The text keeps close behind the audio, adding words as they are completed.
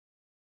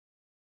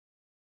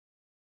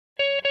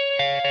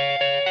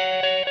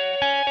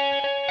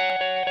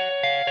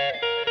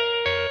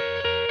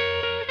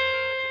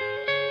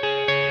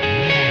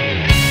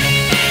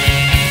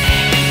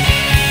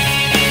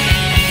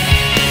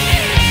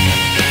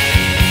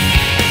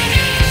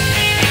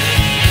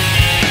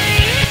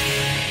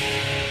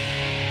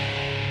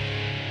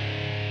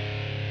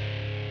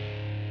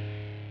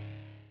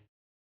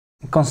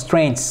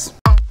Constraints.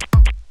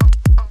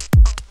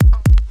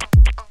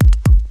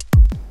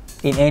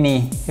 In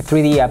any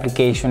 3D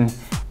application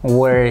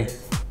were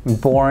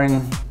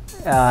born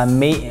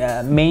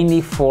mainly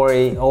for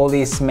all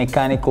these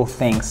mechanical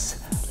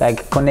things,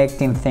 like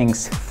connecting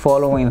things,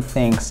 following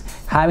things,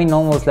 having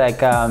almost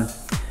like a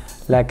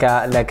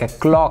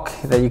clock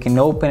that you can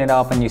open it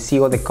up and you see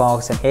all the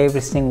cogs, and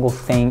every single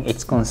thing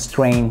it's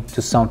constrained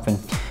to something.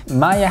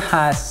 Maya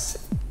has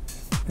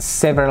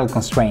several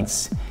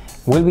constraints.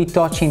 We'll be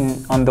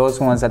touching on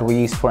those ones that we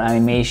use for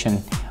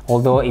animation.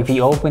 Although if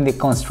you open the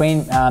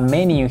constraint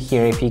menu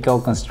here, if you go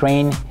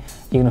constraint,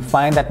 you can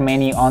find that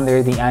menu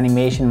under the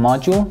animation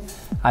module,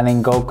 and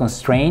then go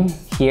constraint.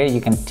 Here you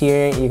can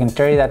tear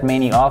that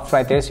menu off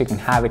right there so you can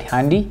have it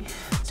handy.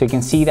 So you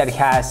can see that it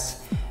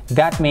has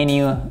that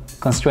menu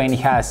constraint. It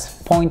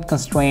has point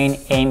constraint,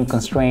 aim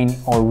constraint,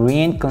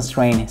 orient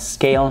constraint,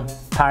 scale,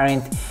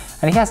 parent,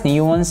 and it has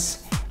new ones.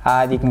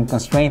 You can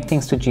constrain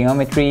things to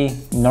geometry,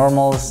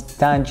 normals,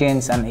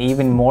 tangents, and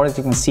even more, as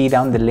you can see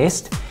down the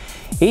list.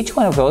 Each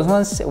one of those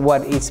ones,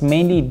 what it's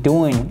mainly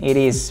doing, it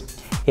is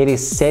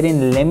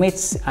setting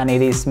limits, and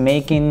it is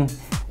making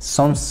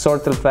some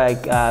sort of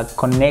like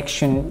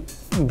connection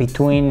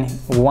between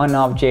one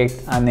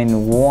object and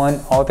then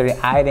one other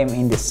item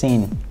in the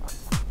scene.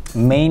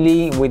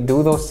 Mainly we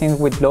do those things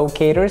with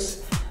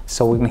locators,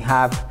 so we can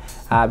have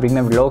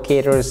remember,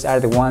 locators are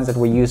the ones that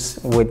we use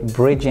with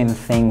bridging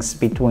things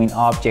between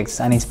objects,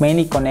 and it's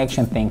mainly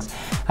connection things.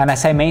 And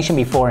as I mentioned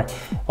before,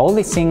 all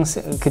these things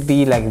could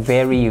be like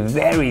very,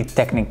 very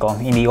technical.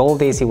 In the old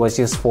days, it was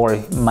just for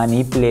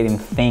manipulating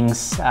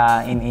things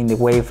in the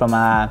way from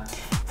a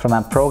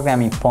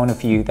programming point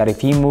of view, that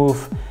if you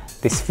move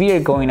the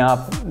sphere going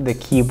up, the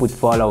cube would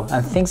follow,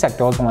 and things like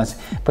those ones.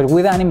 But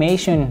with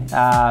animation,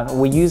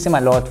 we use them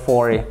a lot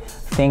for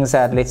things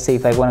that, let's say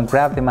if I want to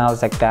grab the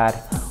mouse like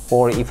that,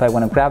 or if I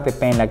want to grab the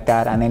pen like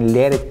that and then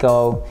let it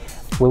go,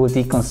 we will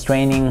be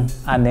constraining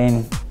and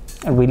then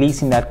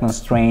releasing that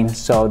constraint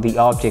so the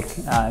object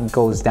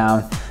goes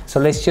down. So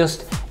let's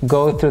just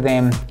go through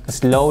them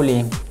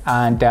slowly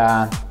and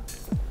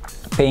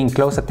paying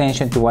close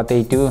attention to what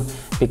they do,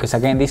 because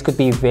again, this could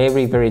be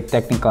very, very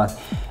technical.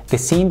 The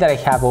scene that I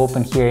have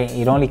open here,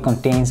 it only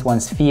contains one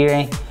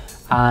sphere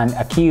and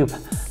a cube.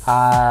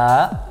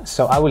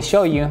 So I will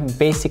show you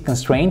basic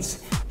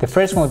constraints. The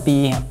first one would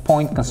be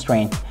point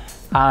constraint.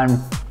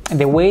 And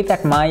the way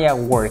that Maya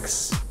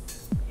works,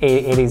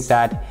 it is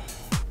that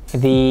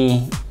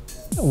the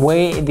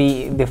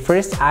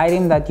first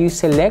item that you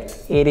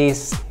select, it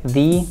is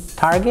the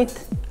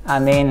target,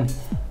 and then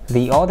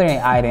the other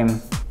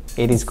item,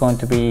 it is going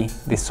to be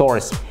the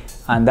source.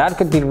 And that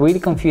could be really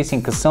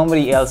confusing, because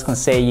somebody else can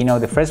say, you know,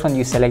 the first one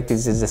you select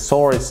is the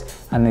source,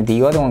 and then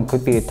the other one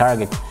could be the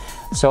target.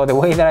 So the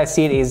way that I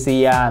see it is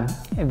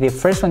the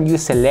first one you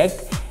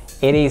select,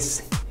 it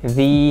is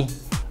the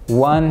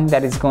one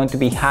that is going to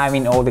be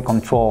having all the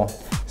control.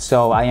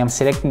 So I am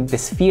selecting the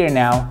sphere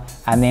now,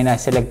 and then I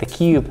select the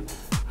cube,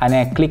 and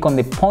I click on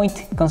the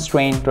point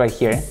constraint right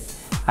here.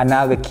 And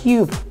now the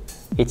cube,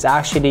 it's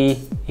actually,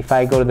 if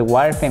I go to the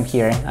wireframe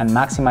here and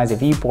maximize the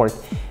viewport,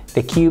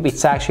 the cube,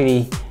 it's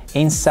actually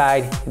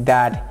inside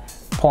that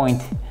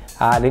point.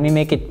 Let me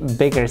make it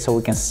bigger so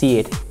we can see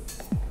it.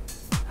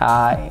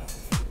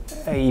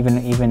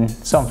 Even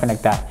something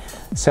like that.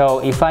 So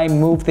if I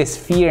move the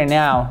sphere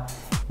now,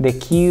 the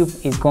cube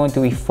is going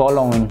to be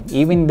following.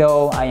 Even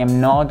though I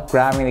am not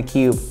grabbing the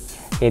cube,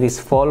 it is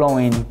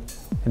following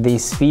the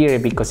sphere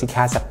because it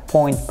has a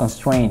point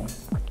constraint.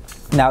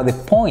 Now the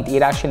point,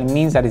 it actually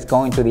means that it's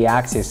going to the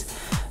axis.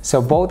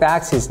 So both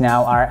axes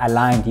now are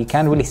aligned. You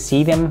can't really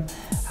see them,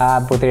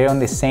 but they're on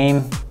the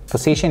same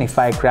position. If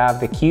I grab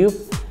the cube,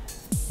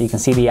 you can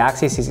see the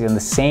axis is in the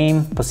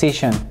same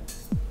position.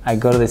 I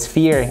go to the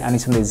sphere and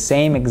it's in the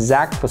same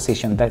exact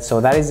position.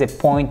 So that is the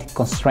point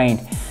constraint.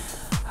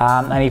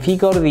 And if you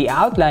go to the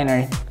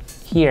outliner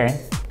here,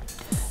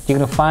 you're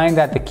going to find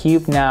that the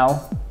cube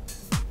now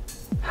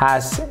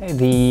has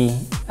the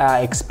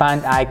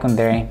expand icon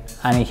there,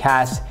 and it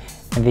has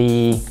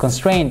the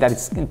constraint that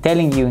it's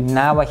telling you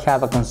now I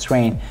have a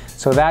constraint.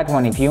 So that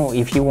one, if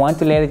you want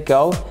to let it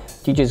go,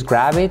 you just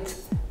grab it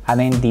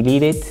and then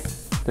delete it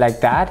like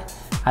that.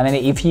 And then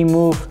if you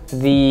move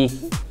the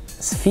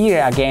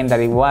sphere again, that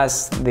it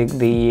was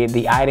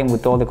the item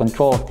with all the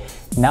control,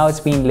 now it's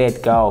being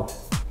let go.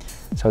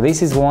 So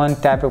this is one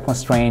type of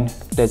constraint.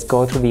 Let's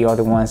go through the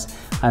other ones,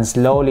 and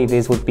slowly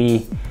this would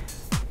be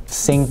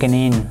sinking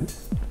in.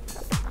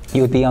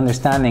 You would be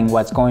understanding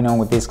what's going on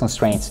with these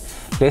constraints.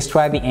 Let's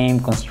try the aim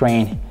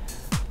constraint.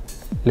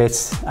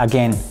 Let's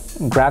again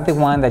grab the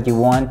one that you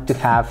want to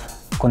have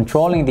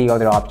controlling the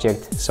other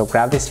object. So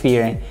grab the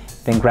sphere,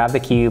 then grab the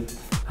cube,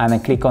 and then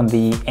click on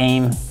the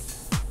aim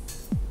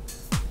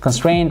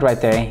constraint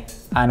right there.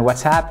 And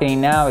what's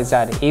happening now is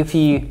that if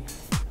you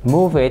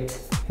move it,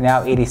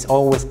 now it is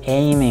always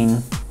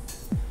aiming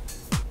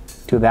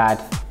to that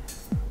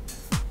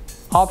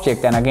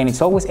object, and again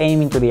it's always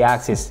aiming to the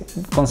axis.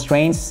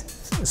 Constraints,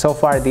 so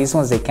far these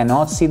ones, they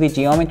cannot see the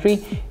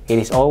geometry. It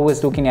is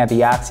always looking at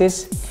the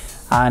axis.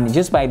 And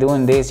just by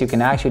doing this, you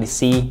can actually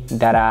see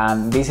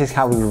that this is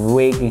how we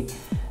rig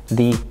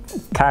the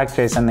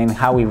characters, and then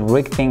how we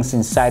rig things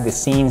inside the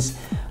scenes.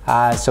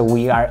 So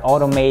we are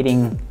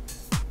automating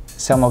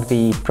some of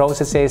the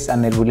processes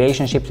and the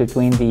relationships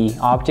between the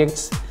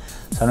objects.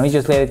 So let me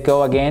just let it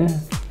go again.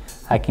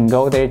 I can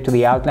go there to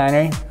the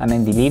outliner and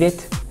then delete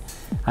it.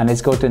 And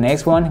let's go to the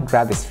next one,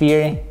 grab the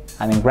sphere,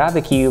 and then grab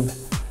the cube,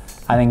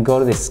 and then go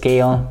to the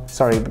scale,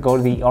 go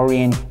to the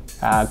orient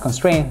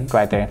constraint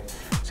right there.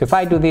 So if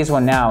I do this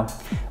one now,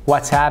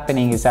 what's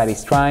happening is that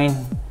it's trying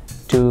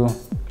to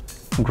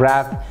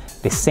grab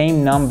the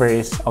same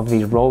numbers of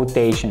the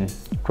rotation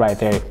right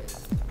there.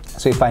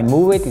 So if I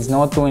move it, it's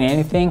not doing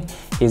anything,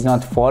 it's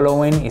not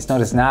following, it's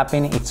not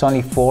snapping, it's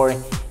only for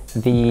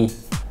the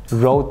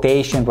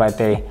rotation right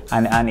there.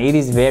 And it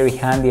is very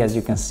handy, as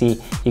you can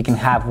see. You can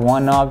have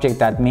one object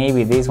that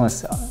maybe this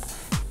one's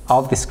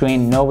off the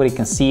screen, nobody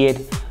can see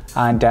it,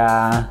 and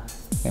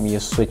let me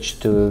just switch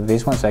to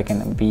this one so I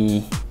can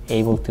be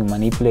able to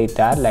manipulate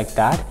that like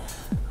that,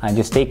 and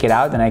just take it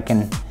out, and I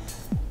can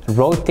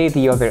rotate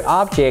the other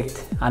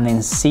object and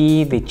then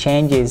see the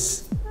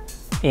changes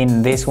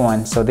in this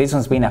one. So this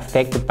one's been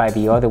affected by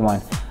the other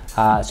one.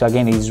 So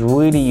again, it's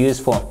really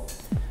useful.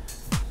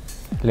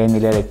 Let me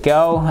let it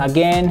go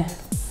again,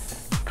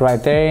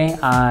 right there.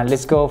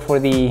 Let's go for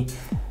the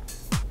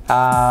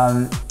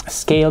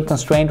scale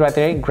constraint right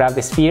there. Grab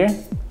the sphere,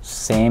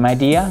 same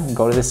idea,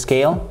 go to the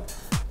scale.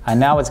 And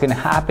now what's going to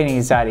happen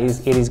is that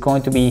it is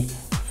going to be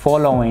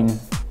following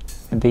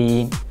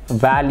the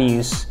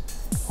values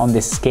on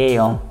the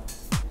scale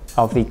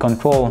of the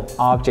control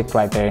object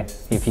right there.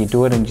 If you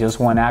do it in just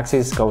one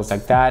axis, goes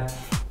like that.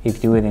 If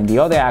you do it in the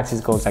other axis,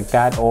 goes like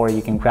that. Or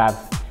you can grab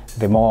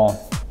them all,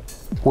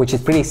 which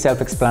is pretty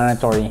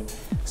self-explanatory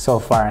so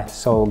far.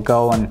 So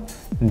go and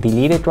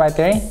delete it right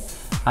there.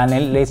 And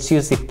then let's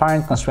use the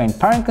parent constraint.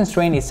 Parent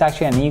constraint is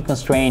actually a new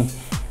constraint,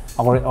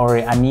 or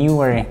a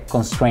newer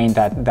constraint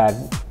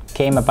that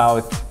came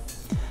about,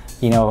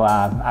 you know,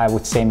 I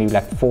would say maybe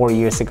like 4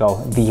 years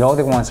ago. The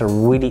other ones are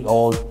really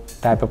old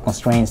type of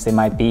constraints. They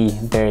might be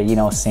there, you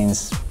know,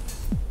 since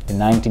the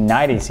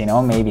 1990s, you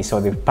know, maybe. So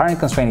the parent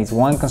constraint is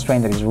one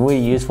constraint that is really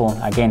useful,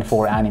 again,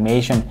 for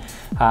animation.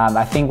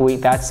 I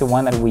think that's the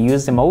one that we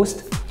use the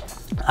most.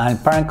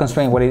 And parent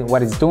constraint,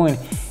 what it's doing,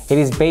 it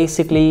is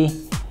basically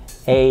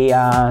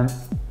an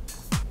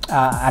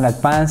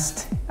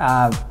advanced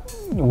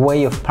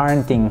way of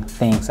parenting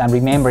things. And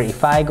remember,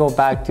 if I go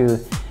back to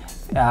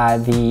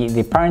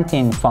the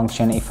parenting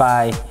function, if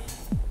I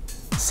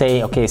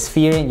say, okay,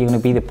 sphere, you're going to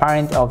be the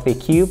parent of the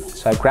cube.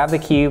 So I grab the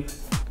cube,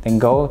 then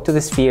go to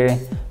the sphere,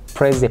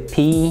 press the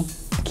P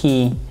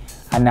key,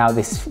 and now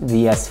the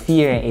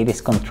sphere, it is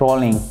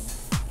controlling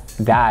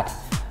that.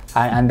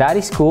 And that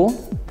is cool,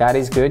 that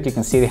is good. You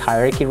can see the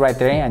hierarchy right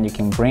there, and you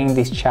can bring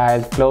this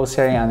child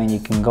closer, and then you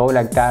can go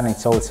like that, and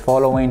it's always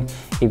following.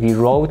 If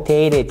you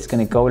rotate it, it's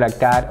going to go like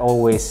that,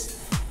 always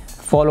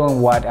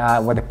following what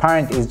the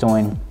parent is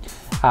doing.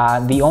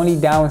 The only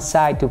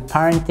downside to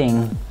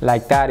parenting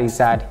like that is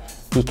that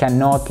you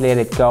cannot let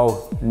it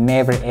go,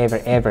 never,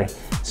 ever, ever.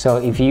 So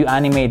if you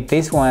animate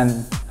this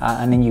one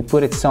and then you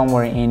put it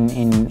somewhere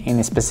in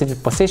a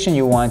specific position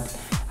you want,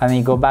 and then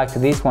you go back to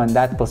this one,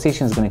 that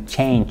position is going to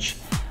change.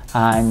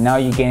 And now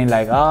you're getting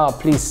like, oh,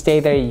 please stay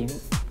there.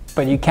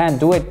 But you can't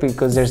do it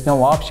because there's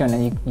no option,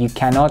 and you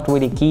cannot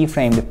really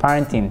keyframe the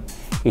parenting.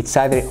 It's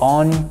either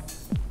on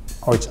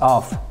or it's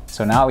off.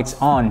 So now it's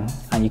on,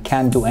 and you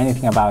can't do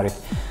anything about it.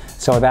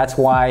 So that's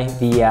why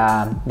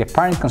the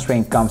parent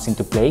constraint comes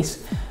into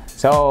place.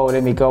 So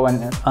let me go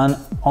and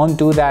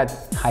undo that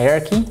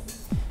hierarchy.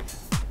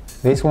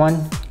 This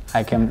one,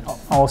 I can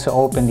also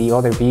open the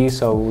other view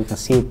so we can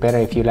see it better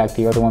if you like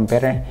the other one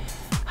better.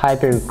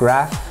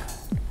 Hypergraph,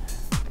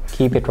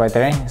 keep it right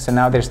there. So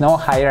now there's no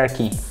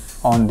hierarchy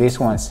on these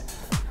ones.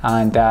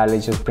 And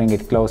let's just bring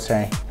it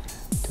closer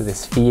to the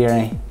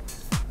sphere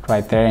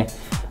right there.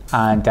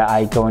 And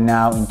I go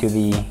now into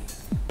the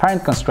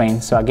parent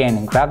constraint. So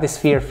again, grab the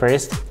sphere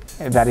first.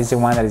 That is the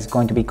one that is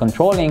going to be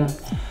controlling.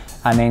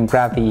 And then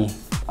grab the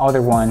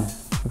other one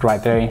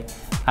right there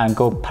and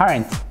go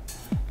parent.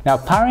 Now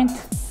parent,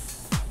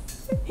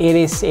 it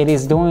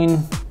is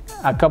doing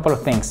a couple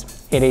of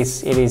things. It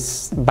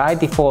is by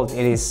default,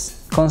 it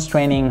is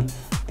constraining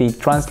the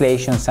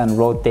translations and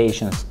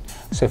rotations.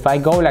 So if I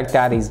go like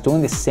that, it's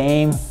doing the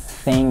same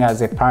thing as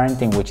the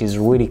parenting, which is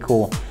really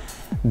cool.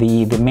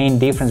 The main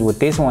difference with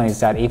this one is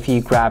that if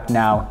you grab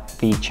now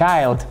the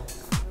child,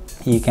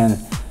 you can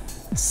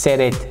set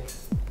it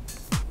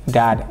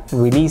that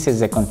releases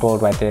the control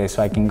right there.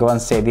 So I can go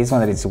and say this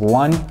one that is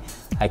 1,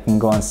 I can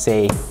go and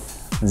say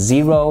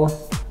 0,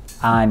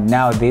 and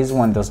now this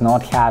one does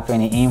not have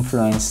any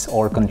influence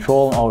or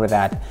control over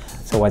that.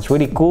 So what's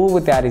really cool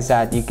with that is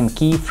that you can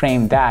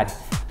keyframe that.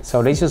 So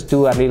let's just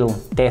do a little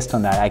test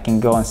on that. I can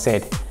go and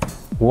set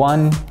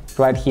 1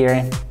 right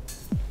here,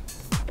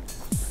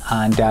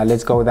 and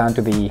let's go down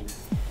to the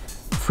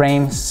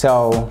frames.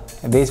 So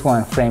this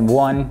one, frame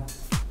 1,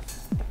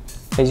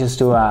 let's just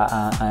do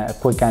a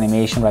quick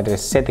animation right there.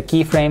 Set the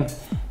keyframe,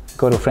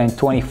 go to frame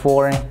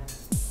 24,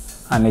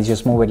 and let's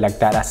just move it like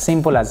that, as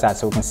simple as that,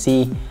 so we can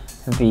see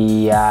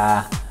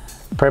the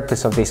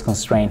purpose of this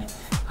constraint.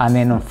 And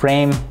then on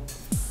frame,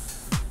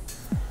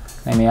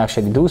 let me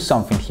actually do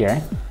something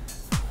here,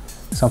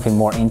 something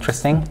more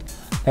interesting.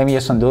 Let me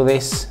just undo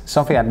this,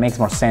 something that makes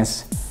more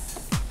sense.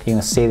 You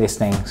can see these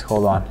things,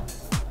 hold on.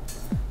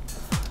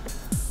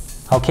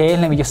 Okay,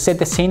 let me just set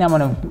the scene. I'm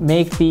gonna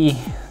make the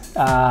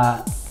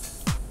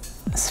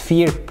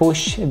sphere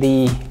push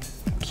the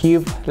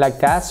cube like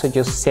that, so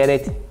just set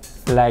it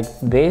like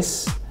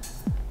this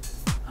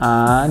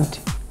and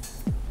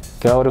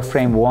go to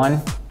frame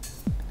 1.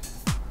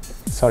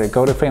 Sorry,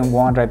 go to frame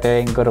 1 right there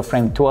and go to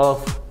frame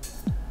 12.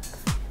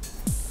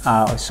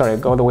 Sorry,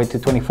 go all the way to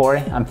 24.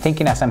 I'm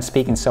thinking as I'm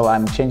speaking, so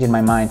I'm changing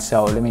my mind,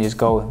 so let me just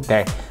go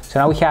there. So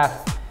now we have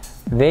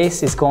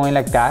this is going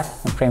like that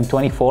on frame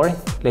 24.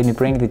 Let me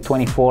bring the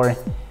 24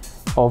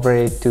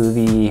 over to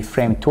the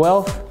frame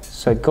 12,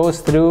 so it goes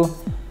through,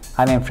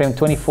 and then frame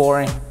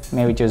 24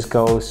 maybe just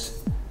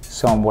goes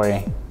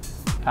somewhere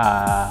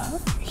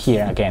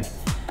here again.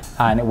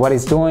 And what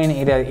it's doing,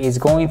 it is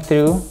going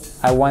through.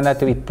 I want that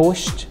to be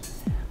pushed,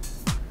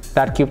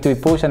 that cube to be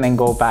pushed and then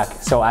go back,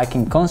 so I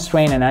can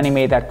constrain and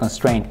animate that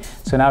constraint.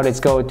 So now let's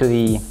go to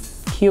the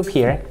cube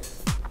here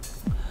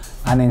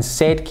and then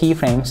set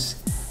keyframes.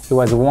 It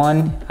was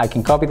 1, I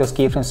can copy those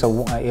keyframes,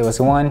 so it was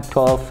 1,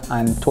 12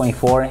 and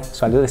 24,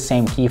 so I'll do the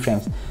same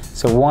keyframes.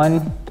 So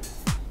 1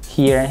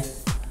 here,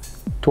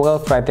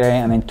 12 right there,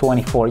 and then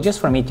 24, just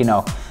for me to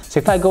know. So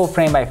if I go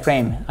frame by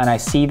frame and I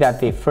see that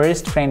the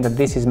first frame that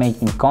this is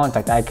making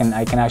contact, I can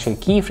actually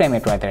keyframe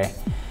it right there,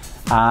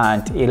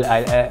 and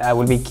I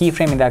will be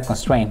keyframing that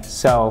constraint.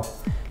 So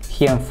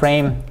here in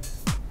frame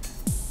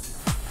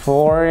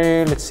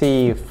 4, let's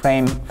see,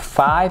 frame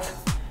 5,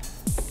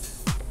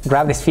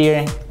 grab the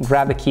sphere,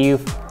 grab the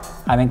cube,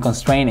 and then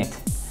constrain it.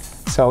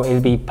 So it'll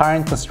be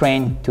parent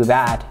constraint to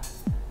that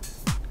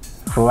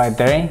right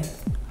there,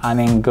 and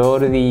then go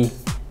to the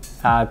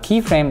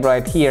keyframe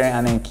right here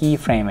and then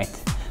keyframe it.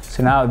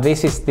 So now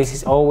this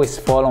is always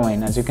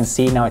following. As you can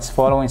see, now it's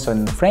following. So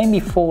in the frame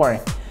before,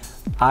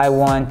 I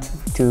want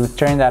to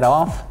turn that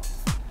off,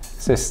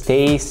 so it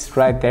stays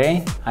right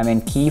there, and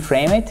then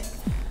keyframe it.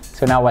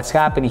 So now what's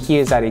happening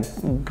here is that it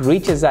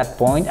reaches that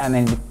point and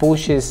then it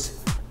pushes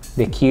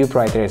the cube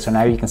right there. So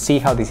now you can see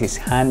how this is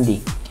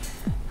handy.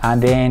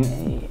 And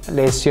then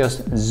let's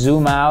just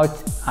zoom out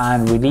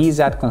and release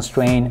that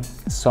constraint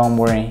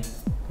somewhere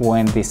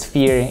when the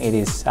sphere it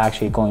is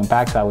actually going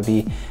back. So that would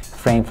be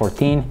frame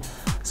 14.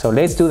 So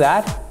let's do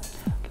that.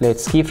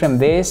 Let's keyframe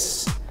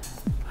this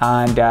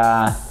and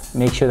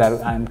make sure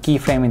that I'm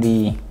keyframing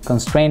the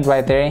constraint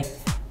right there.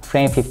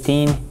 Frame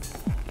 15,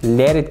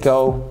 let it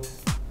go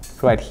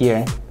right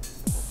here,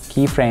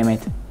 keyframe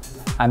it,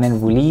 and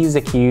then release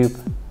the cube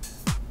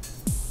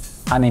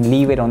and then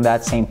leave it on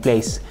that same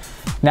place.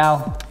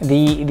 Now,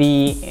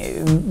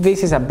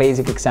 this is a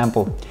basic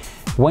example.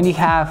 When you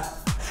have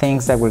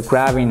things that we're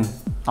grabbing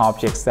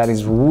objects, that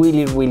is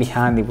really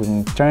handy. We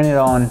can turn it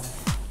on,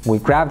 we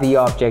grab the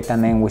object,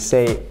 and then we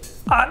say,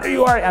 ah, there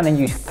you are, and then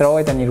you throw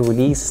it and you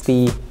release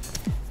the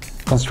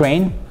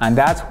constraint, and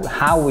that's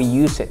how we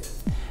use it.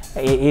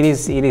 It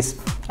is,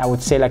 I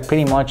would say, like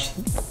pretty much,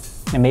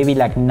 maybe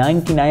like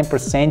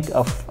 99%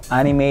 of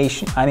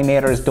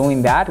animators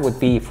doing that would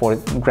be for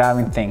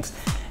grabbing things.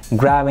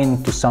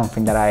 Grabbing to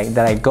something that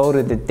I go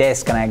to the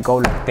desk and I go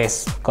like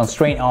this,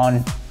 constraint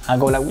on, I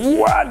go like,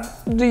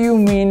 what do you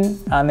mean?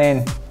 And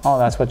then, oh,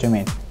 that's what you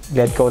mean.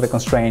 Let go of the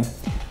constraint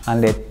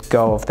and let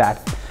go of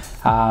that.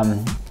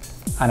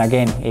 And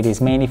again, it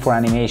is mainly for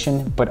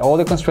animation, but all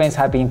the constraints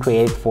have been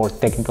created for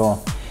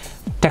technical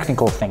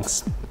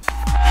things.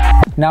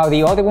 Now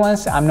the other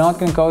ones, I'm not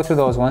going to go through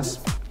those ones.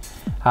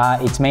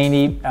 It's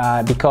mainly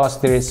because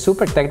they're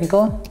super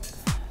technical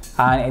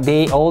and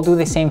they all do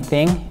the same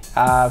thing.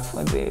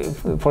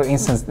 For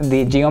instance,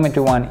 the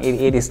geometry one,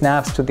 it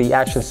snaps to the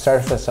actual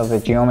surface of the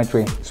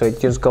geometry, so it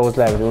just goes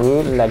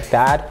like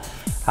that.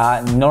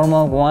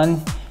 Normal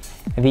one,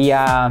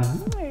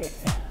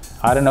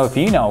 I don't know if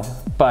you know,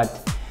 but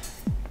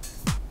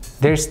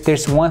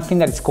there's one thing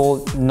that is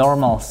called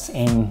normals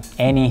in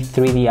any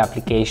 3D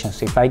application.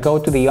 So if I go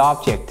to the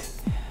object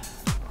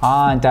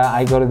and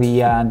I go to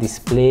the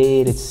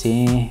display, let's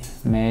see,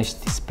 mesh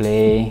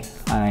display,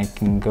 and I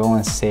can go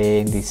and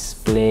say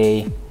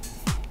display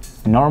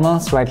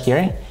normals right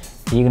here.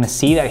 You're gonna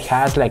see that it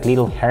has like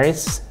little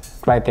hairs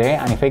right there,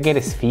 and if I get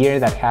a sphere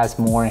that has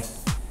more,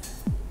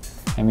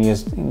 let me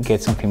just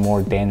get something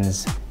more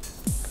dense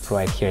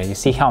right here. You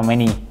see how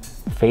many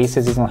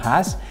faces this one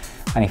has?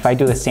 And if I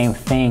do the same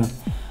thing,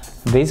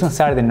 these ones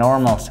are the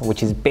normals,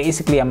 which is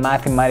basically a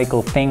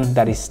mathematical thing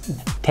that is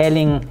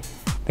telling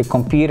the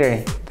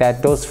computer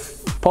that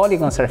those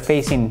polygons are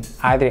facing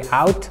either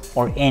out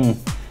or in.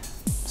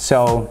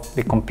 So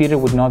the computer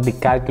would not be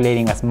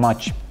calculating as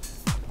much.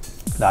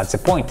 That's the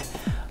point.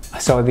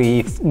 So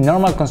the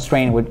normal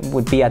constraint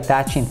would be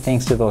attaching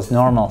things to those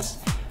normals.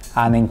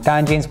 And then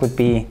tangents would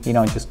be, you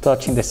know, just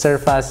touching the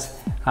surface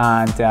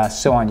and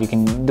so on. You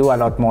can do a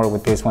lot more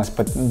with these ones,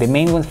 but the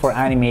main ones for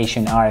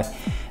animation are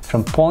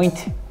from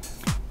point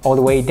all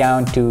the way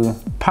down to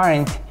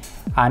parent,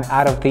 and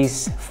out of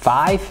these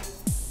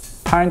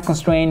 5 parent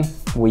constraint,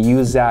 we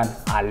use that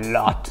a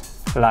lot.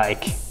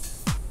 Like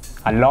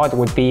a lot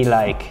would be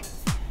like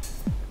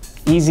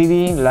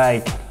easily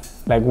like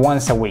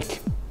once a week.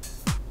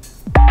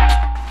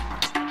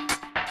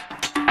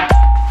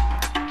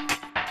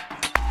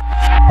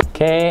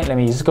 Okay, let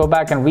me just go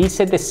back and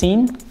reset the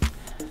scene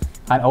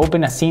and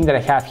open a scene that I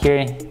have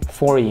here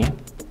for you.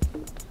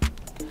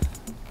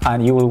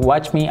 And you will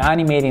watch me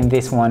animating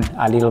this one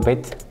a little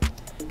bit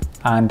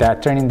and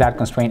turning that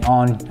constraint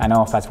on and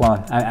off as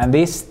well. And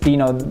this, you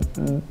know,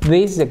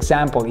 this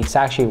example is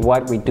actually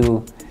what we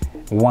do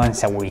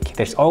once a week.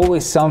 There's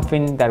always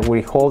something that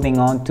we're holding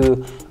on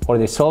to, or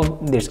there's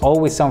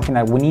always something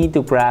that we need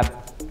to grab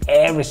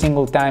every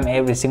single time.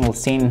 Every single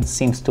scene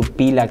seems to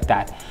be like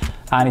that.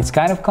 And it's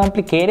kind of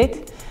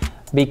complicated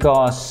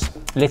because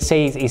let's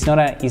say it's not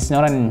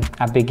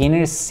a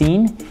beginner's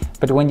scene,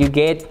 but when you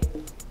get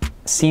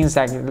scenes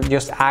like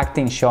just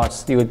acting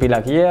shots, you would be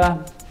like,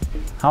 yeah,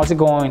 how's it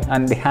going?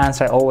 And the hands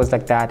are always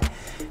like that.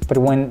 But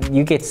when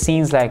you get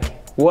scenes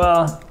like,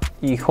 well,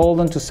 you hold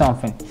on to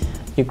something,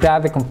 you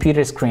grab the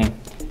computer screen,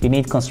 you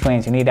need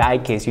constraints, you need eye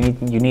case, you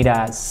need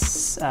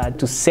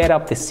to set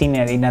up the scene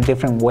in a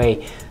different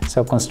way.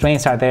 So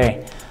constraints are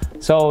there.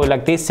 So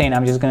like this scene,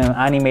 I'm just gonna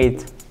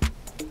animate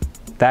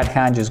that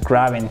hand just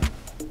grabbing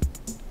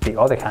the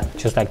other hand,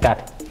 just like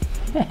that.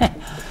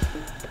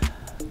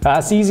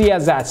 As easy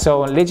as that.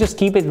 So let's just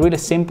keep it really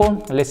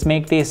simple. Let's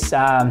make this,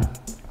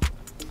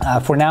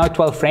 for now,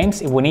 12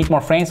 frames. If we need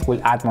more frames,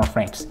 we'll add more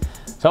frames.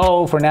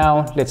 So for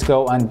now, let's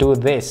go and do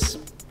this.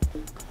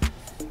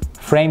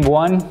 Frame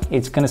 1,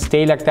 it's gonna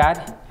stay like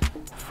that.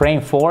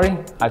 Frame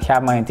 4, I'll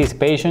have my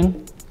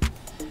anticipation.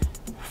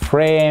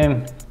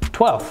 Frame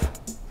 12,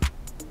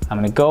 I'm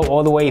gonna go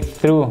all the way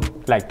through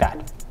like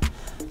that.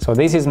 So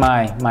this is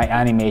my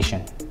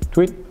animation.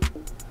 Tweet,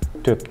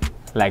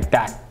 like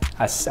that.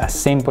 As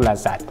simple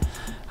as that.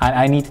 And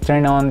I need to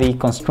turn on the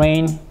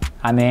constraint,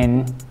 and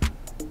then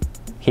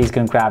he's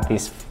gonna grab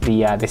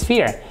the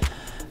sphere.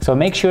 So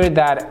make sure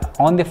that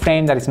on the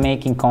frame that is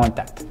making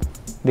contact,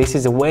 this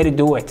is the way to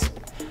do it.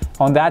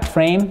 On that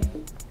frame,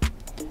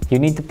 you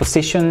need to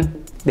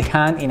position the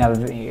hand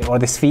or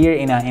the sphere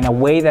in a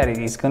way that it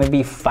is gonna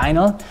be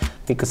final,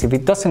 because if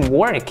it doesn't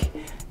work,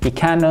 you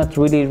cannot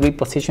really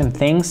reposition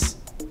things.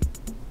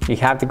 You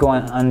have to go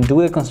and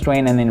undo the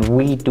constraint and then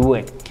redo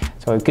it.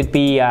 So it could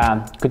be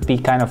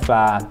kind of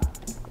not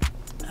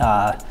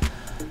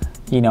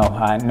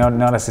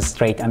as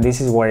straight. And this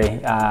is where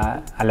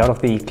a lot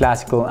of the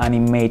classical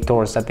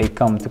animators that they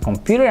come to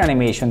computer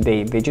animation,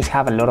 they just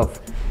have a lot of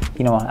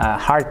a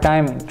hard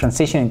time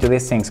transitioning to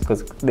these things,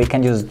 because they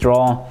can just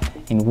draw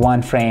in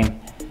one frame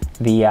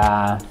the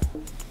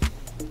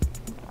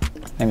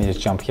let me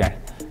just jump here,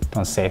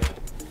 don't save,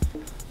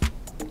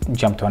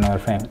 jump to another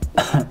frame.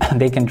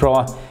 They can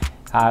draw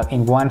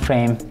in one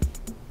frame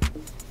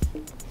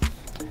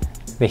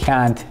the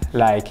hand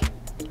like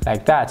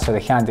that. So the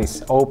hand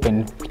is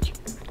open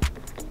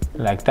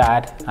like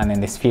that, and then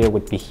the sphere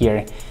would be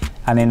here.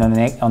 And then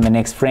on the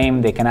next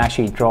frame, they can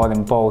actually draw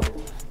them both.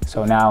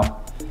 So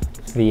now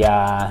the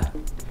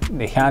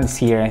hand is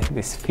here,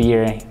 the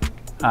sphere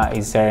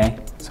is there.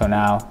 So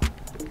now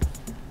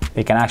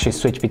they can actually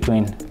switch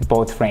between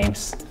both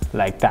frames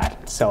like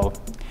that. So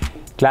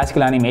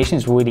classical animation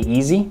is really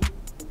easy,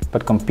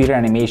 but computer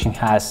animation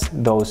has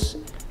those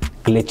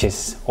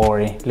glitches,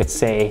 or let's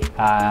say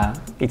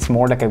it's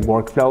more like a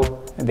workflow.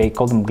 They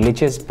call them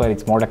glitches, but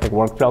it's more like a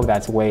workflow.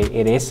 That's the way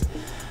it is.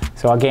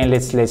 So again,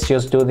 let's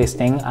just do this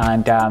thing,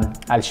 and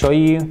I'll show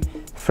you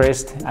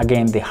first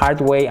again the hard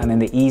way and then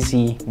the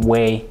easy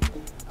way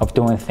of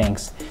doing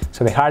things.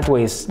 So the hard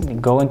way is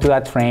go into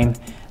that frame,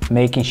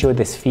 making sure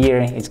the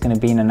sphere is going to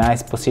be in a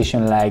nice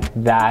position like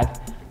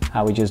that.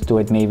 I would just do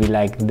it maybe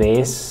like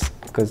this,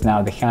 because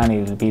now the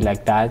hand will be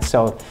like that.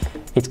 So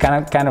it's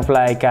kind of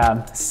like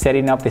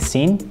setting up the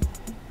scene,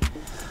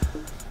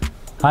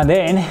 and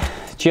then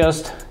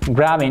just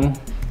grabbing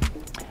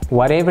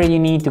whatever you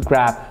need to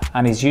grab,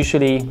 and it's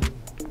usually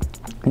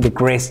the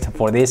grist.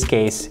 For this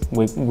case,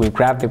 we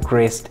grab the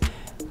grist,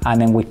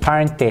 and then we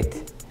parent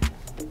it,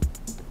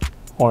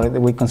 or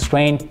we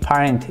constrain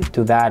parent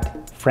to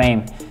that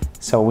frame.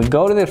 So we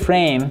go to the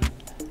frame,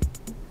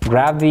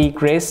 grab the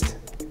grist,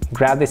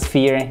 grab the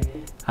sphere,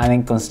 and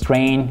then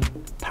constrain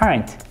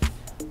parent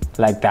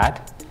like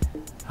that.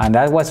 And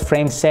that was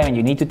frame 7.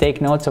 You need to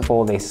take notes of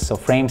all this. So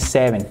frame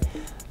 7.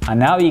 And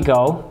now you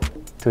go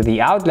to the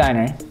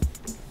outliner,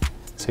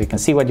 so you can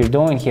see what you're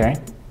doing here.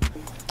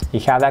 You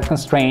have that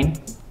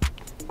constraint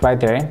right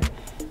there.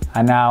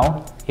 And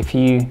now if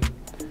you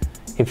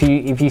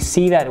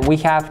see that we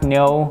have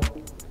no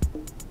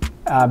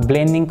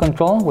blending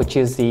control, which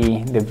is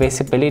the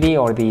visibility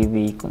or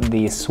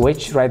the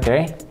switch right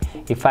there.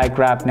 If I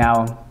grab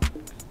now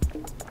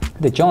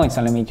the joints,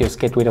 and let me just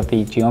get rid of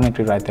the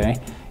geometry right there.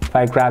 If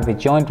I grab the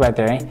joint right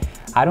there,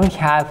 I don't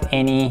have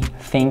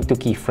anything to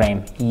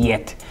keyframe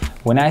yet.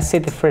 When I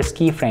set the first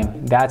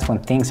keyframe, that's when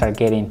things are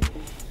getting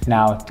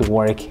now to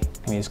work.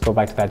 Let me just go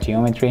back to that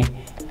geometry,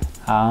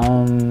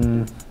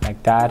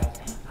 like that,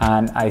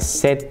 and I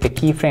set the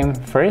keyframe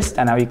first,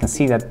 and now you can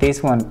see that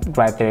this one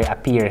right there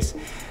appears,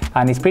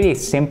 and it's pretty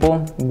simple.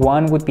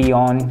 1 would be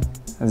on,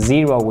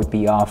 0 would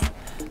be off.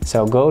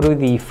 So go to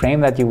the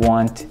frame that you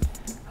want,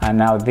 and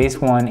now this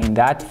one in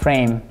that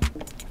frame,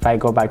 if I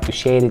go back to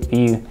shaded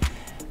view,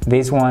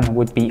 this one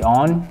would be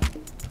on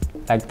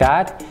like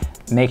that.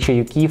 Make sure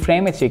you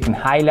keyframe it so you can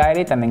highlight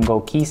it and then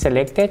go key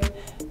selected.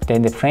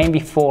 Then the frame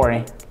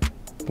before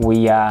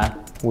we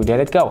let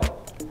it go.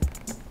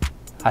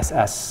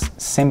 As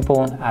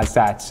simple as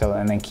that. So,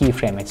 and then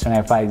keyframe it. So now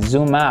if I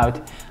zoom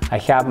out, I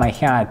have my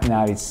hand,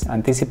 now it's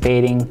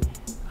anticipating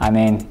and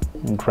then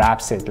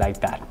grabs it like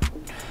that.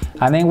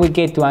 And then we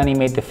get to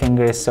animate the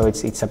fingers, so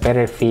it's a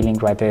better feeling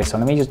right there. So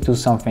let me just do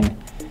something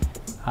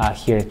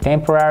here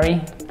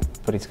temporary,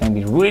 but it's going to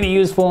be really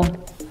useful.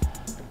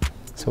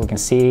 So we can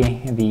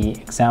see the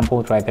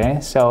example right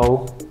there.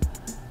 So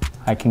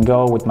I can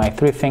go with my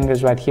 3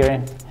 fingers right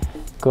here,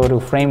 go to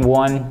frame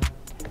 1.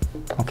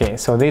 Okay,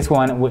 so this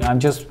one, I'm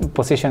just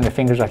positioning the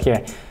fingers right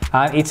here.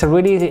 It's a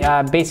really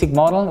basic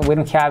model. We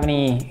don't have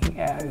any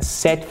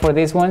set for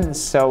this one,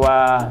 so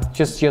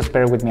just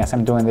bear with me as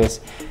I'm doing this.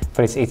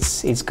 But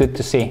it's good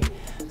to see.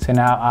 So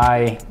now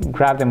I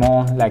grab them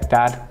all like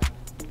that,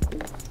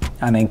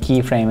 and then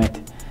keyframe it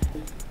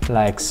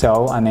like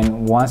so. And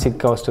then once it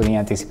goes to the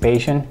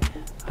anticipation,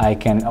 I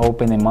can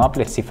open them up.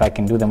 Let's see if I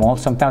can do them all.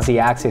 Sometimes the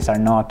axes are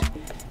not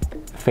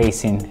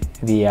facing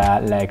the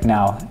like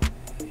now.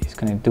 It's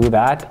gonna do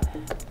that,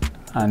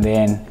 and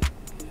then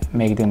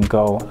make them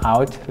go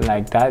out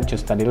like that,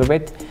 just a little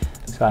bit.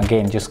 So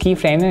again, just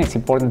keyframe them. It's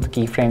important to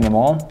keyframe them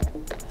all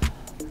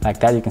like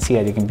that. You can see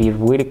that you can be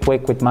really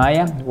quick with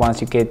Maya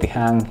once you get the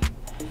hang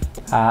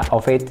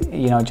of it,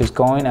 you know, just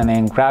going and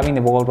then grabbing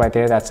the ball right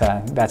there. That's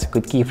a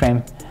good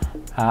keyframe.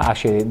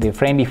 Actually, the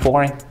frame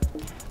before,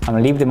 I'm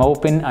gonna leave them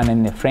open, and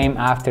then the frame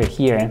after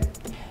here,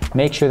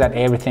 make sure that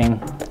everything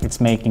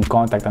is making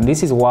contact. And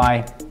this is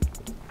why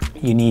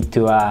you need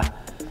to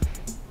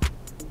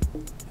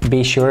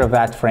be sure of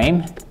that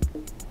frame,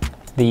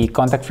 the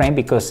contact frame,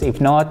 because if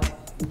not,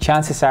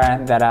 chances are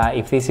that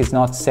if this is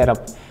not set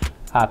up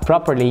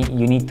properly,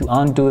 you need to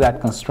undo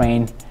that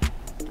constraint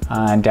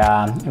and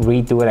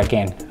redo it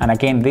again. And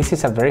again, this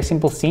is a very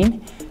simple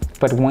scene,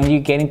 but when you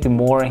get into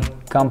more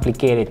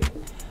complicated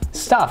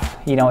stuff,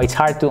 you know, it's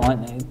hard to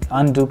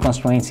undo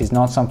constraints. It's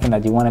not something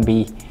that you want to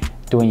be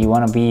doing. You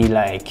want to be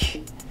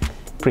like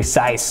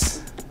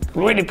precise,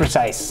 really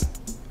precise,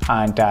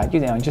 and you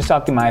know, just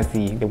optimize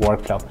the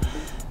workflow.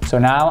 So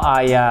now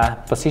I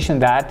position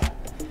that,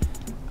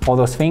 all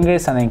those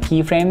fingers, and then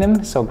keyframe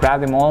them. So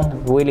grab them all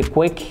really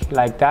quick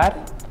like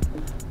that.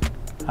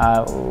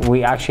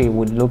 We actually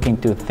would look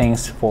into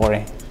things for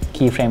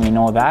keyframing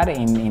all that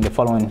in the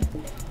following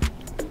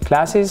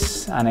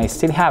classes, and I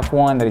still have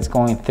one that is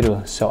going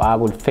through, so I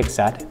will fix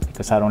that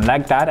because I don't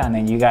like that, and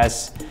then you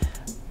guys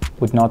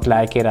would not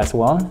like it as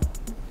well.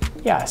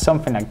 Yeah,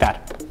 something like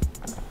that.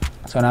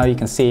 So now you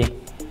can see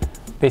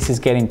this is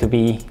getting to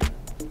be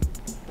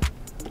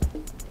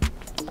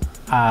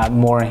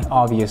more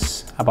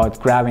obvious about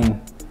grabbing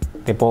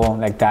the ball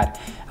like that.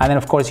 And then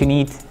of course you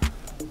need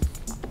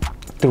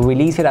to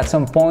release it at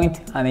some point,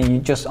 and then you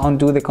just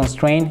undo the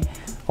constraint,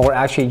 or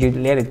actually you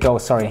let it go,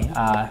 sorry.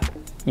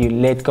 You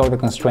let go the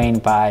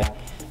constraint by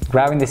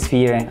grabbing the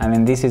sphere, and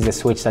then this is the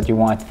switch that you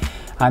want.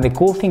 And the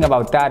cool thing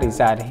about that is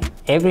that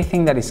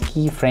everything that is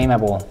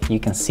keyframeable, you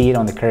can see it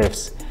on the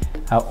curves,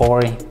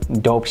 or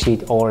dope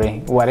sheet, or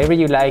whatever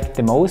you like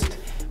the most,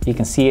 you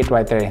can see it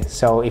right there.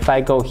 So if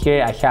I go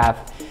here, I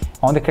have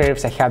on the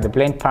curves, I have the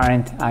blend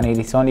parent, and it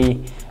is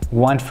only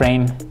one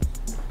frame,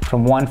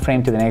 from one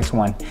frame to the next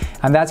one.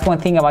 And that's one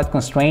thing about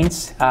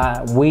constraints.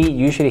 We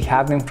usually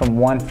have them from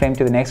one frame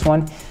to the next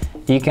one.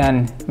 You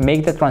can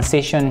make the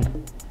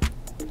transition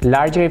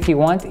larger if you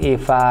want.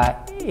 If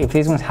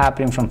this one's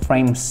happening from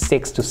frame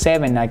 6 to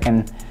 7, I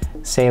can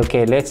say,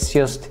 okay, let's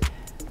just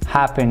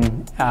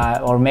happen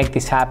or make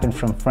this happen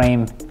from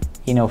frame,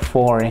 you know,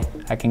 4.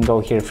 I can go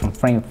here from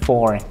frame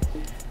 4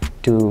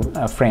 to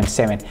frame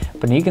 7.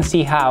 But you can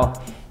see how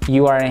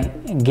you are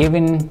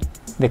giving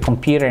the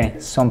computer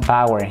some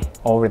power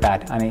over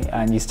that,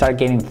 and you start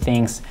getting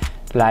things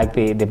like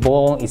the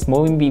ball is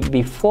moving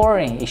before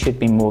it should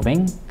be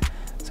moving.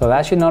 So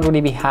that should not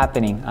really be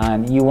happening,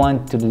 and you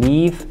want to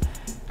leave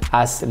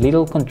as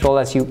little control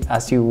as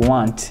you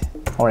want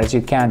or as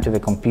you can to the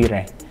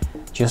computer.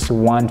 Just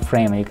one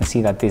frame, and you can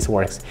see that this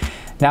works.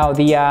 Now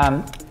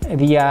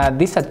the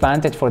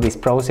disadvantage for this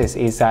process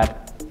is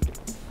that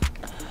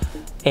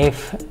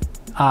if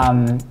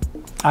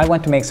I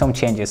want to make some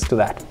changes to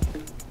that,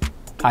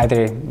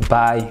 either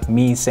by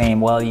me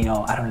saying, well, you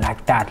know, I don't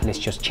like that, let's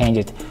just change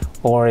it,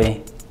 or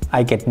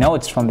I get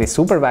notes from the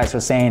supervisor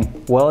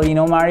saying, well, you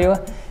know,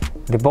 Mario,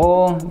 the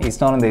ball is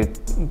not in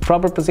the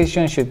proper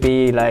position, should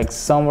be like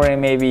somewhere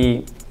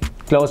maybe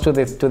close to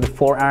the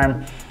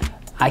forearm.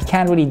 I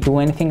can't really do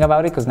anything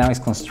about it because now it's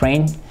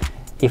constrained.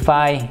 If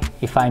I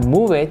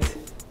move it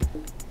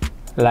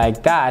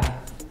like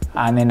that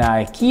and then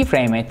I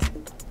keyframe it,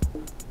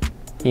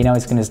 you know,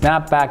 it's going to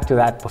snap back to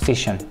that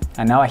position,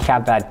 and now I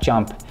have that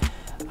jump.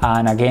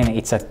 And again,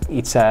 it's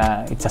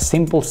a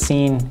simple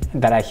scene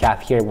that I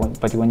have here,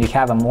 but when you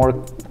have a more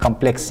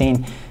complex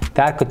scene,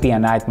 that could be a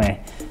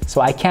nightmare.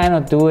 So I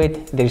cannot do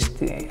it.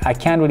 I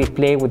can't really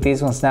play with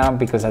these ones now,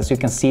 because as you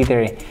can see,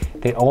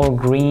 they're all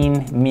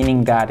green,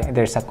 meaning that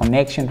there's a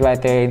connection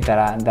right there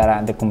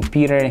that the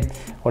computer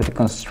or the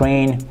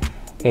constraint,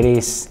 it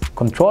is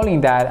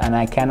controlling that, and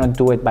I cannot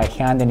do it by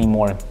hand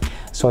anymore.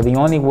 So the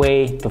only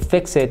way to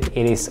fix it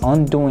is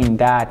undoing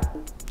that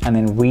and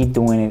then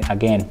redoing it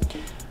again.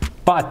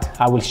 But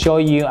I will show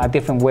you a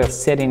different way of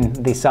setting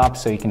this up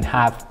so you can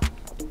have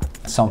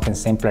something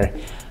simpler.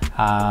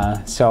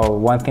 So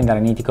one thing that I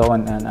need to go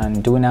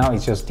and do now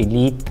is just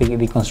delete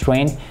the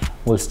constraint.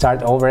 We'll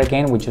start over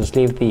again. We just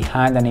leave the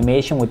hand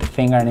animation with the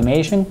finger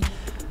animation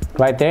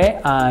right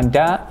there, and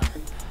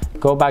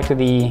go back to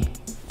the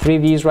 3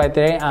 views right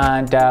there.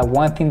 And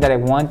one thing that I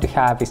want to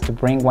have is to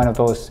bring one of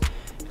those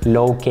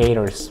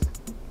locators.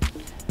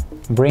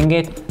 Bring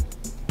it,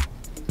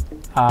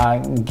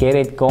 get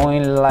it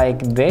going like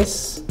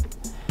this.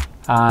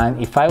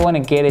 And if I want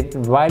to get it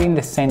right in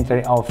the center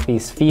of the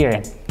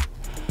sphere,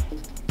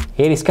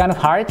 it is kind of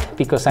hard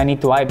because I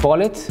need to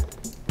eyeball it.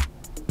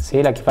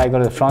 See, like if I go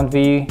to the front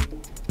view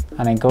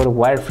and I go to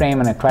wireframe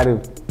and I try to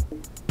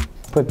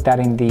put that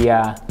in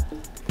the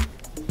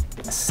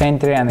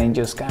center, and then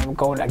just kind of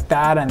go like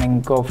that, and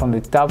then go from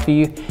the top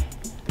view.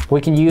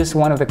 We can use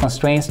one of the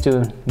constraints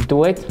to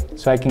do it.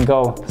 So I can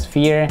go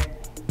sphere,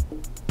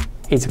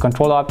 it's a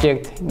control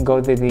object,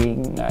 go to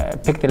the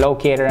pick the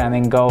locator, and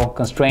then go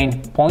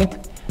constraint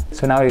point.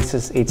 So now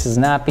it's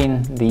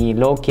snapping the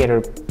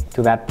locator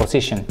to that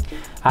position.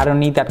 I don't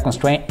need that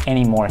constraint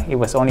anymore. It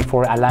was only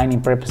for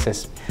aligning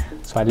purposes.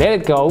 So I let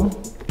it go.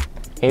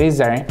 It is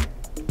there.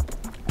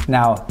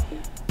 Now,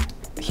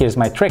 here's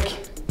my trick,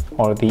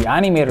 or the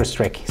animator's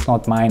trick. It's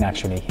not mine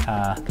actually.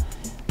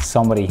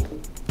 Somebody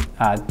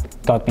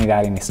taught me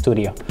that in the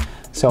studio.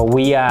 So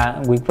we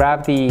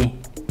grab the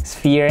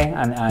sphere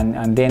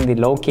and then the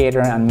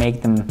locator and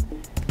make them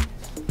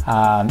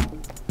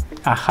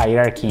a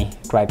hierarchy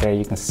right there.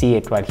 You can see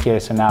it right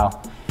here. So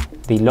now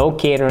the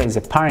locator is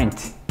a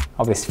parent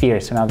of the sphere.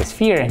 So now the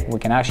sphere, we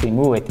can actually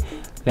move it.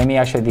 Let me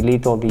actually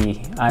delete all the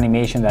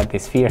animation that the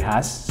sphere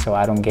has so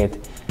I don't get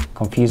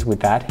confused with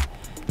that.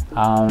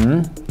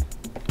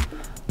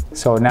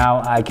 So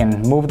now I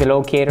can move the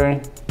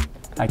locator,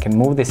 I can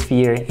move the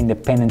sphere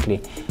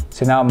independently.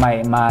 So now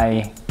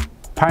my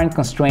parent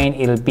constraint,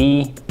 it'll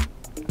be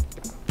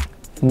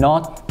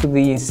not to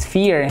the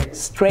sphere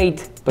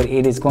straight, but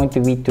it is going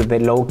to be to the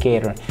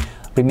locator.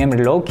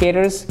 Remember,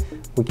 locators,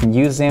 we can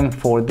use them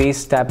for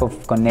this type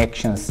of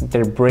connections.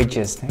 They're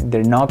bridges.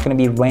 They're not going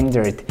to be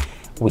rendered.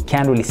 We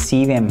can't really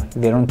see them.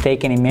 They don't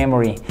take any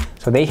memory.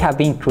 So they have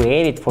been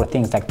created for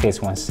things like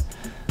this ones.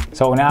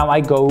 So now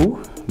I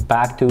go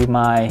back to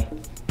my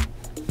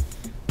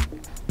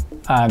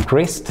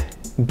grist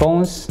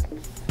bones.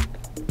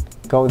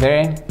 Go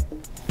there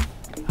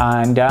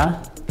and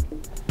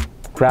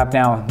grab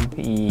now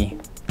the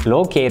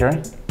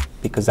locator,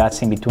 because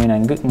that's in between,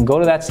 and go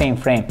to that same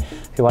frame.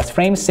 So it was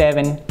frame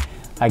 7.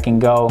 I can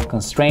go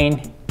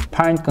constraint,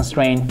 parent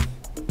constraint.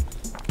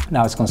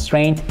 Now it's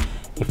constraint.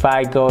 If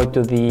I go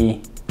to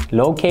the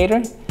locator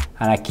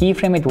and I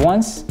keyframe it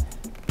once,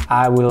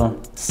 I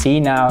will see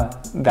now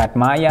that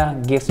Maya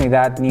gives me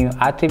that new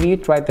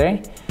attribute right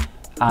there.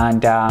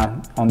 And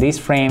on this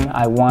frame,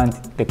 I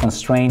want the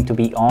constraint to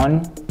be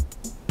on.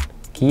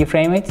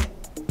 Keyframe it,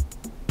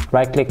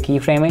 right click,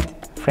 keyframe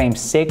it, frame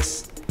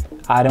 6.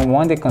 I don't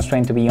want the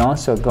constraint to be on,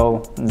 so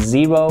go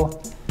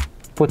 0,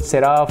 put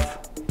set off,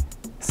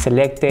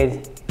 select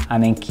it,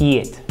 and then key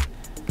it.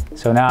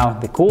 So now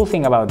the cool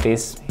thing about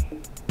this,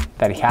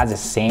 that it has the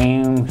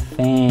same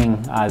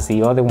thing as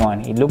the other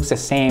one. It looks the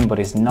same, but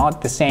it's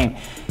not the same.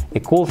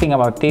 The cool thing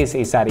about this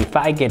is that if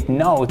I get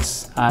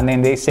notes and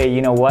then they say,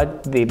 you know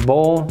what, the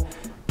ball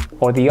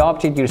or the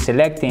object you're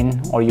selecting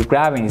or you're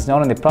grabbing is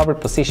not in the proper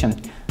position,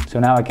 so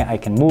now I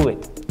can move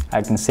it.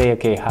 I can say,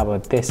 okay, how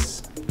about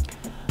this?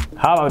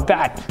 How about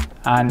that?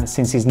 And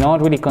since it's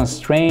not really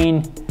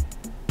constrained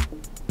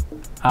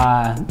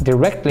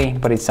directly,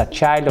 but it's a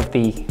child of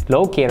the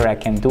locator, I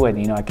can do it.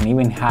 You know, I can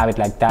even have it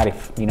like that.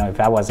 If you know, if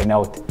that was a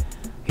note,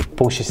 it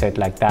pushes it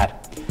like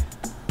that.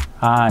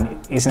 And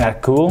isn't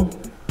that cool?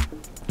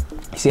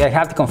 See, I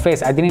have to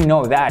confess, I didn't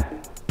know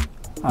that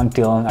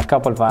until a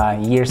couple of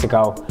years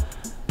ago.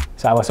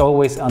 So I was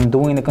always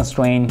undoing the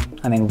constraint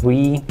and then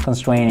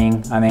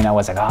reconstraining, and then I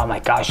was like, oh my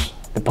gosh,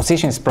 the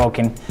position is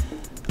broken.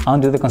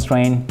 Undo the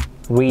constraint,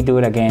 redo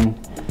it again,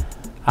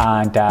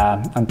 and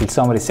until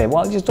somebody said,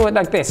 well, just do it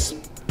like this.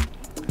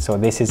 So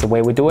this is the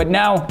way we do it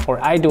now,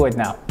 or I do it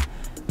now.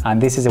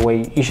 And this is the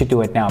way you should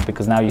do it now,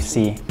 because now you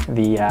see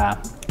the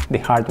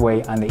hard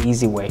way and the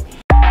easy way.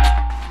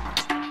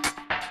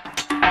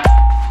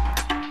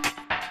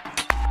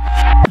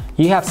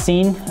 You have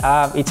seen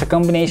it's a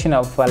combination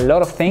of a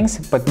lot of things,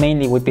 but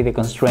mainly would be the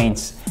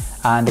constraints.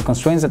 And the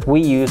constraints that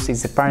we use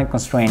is the parent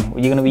constraint.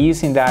 You're going to be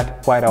using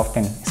that quite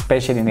often,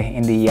 especially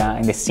in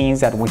the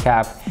scenes that we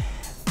have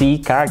see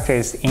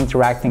characters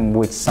interacting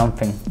with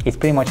something. It's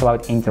pretty much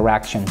about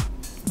interaction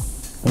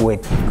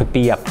with, could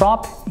be a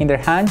prop in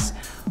their hands,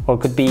 or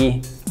could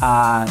be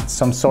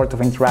some sort of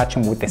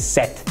interaction with the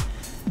set.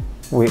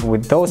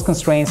 With those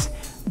constraints,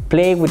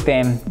 play with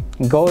them,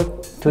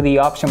 go to the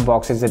option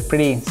boxes. They're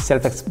pretty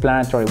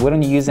self-explanatory. We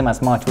don't use them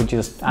as much. We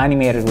just,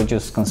 animators, we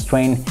just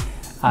constrain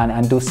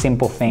and do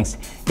simple things.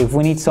 If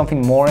we need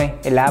something more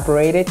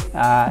elaborated,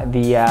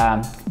 the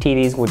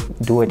TDs would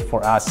do it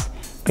for us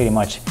pretty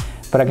much.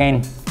 But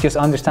again, just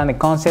understand the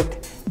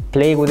concept,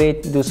 play with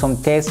it, do some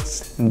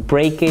tests,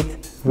 break it,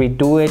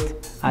 redo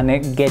it, and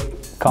then get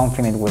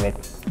confident with it.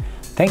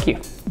 Thank you.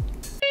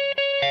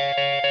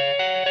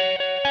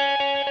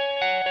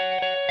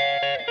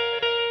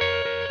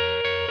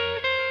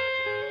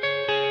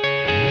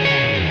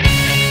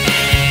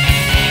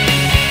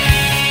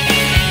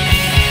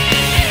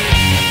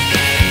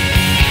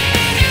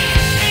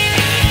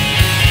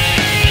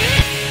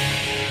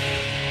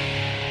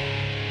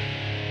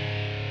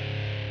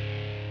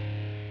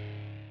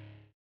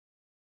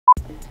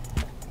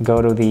 Go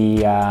to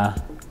the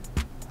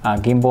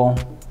gimbal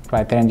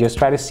right there and just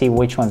try to see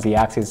which one's the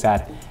axis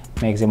that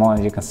makes the model.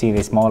 As you can see,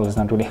 this model is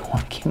not really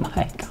working.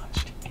 My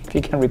gosh, if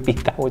you can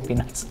repeat, that would be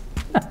nice.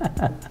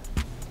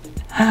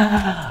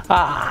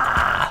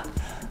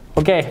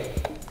 Okay.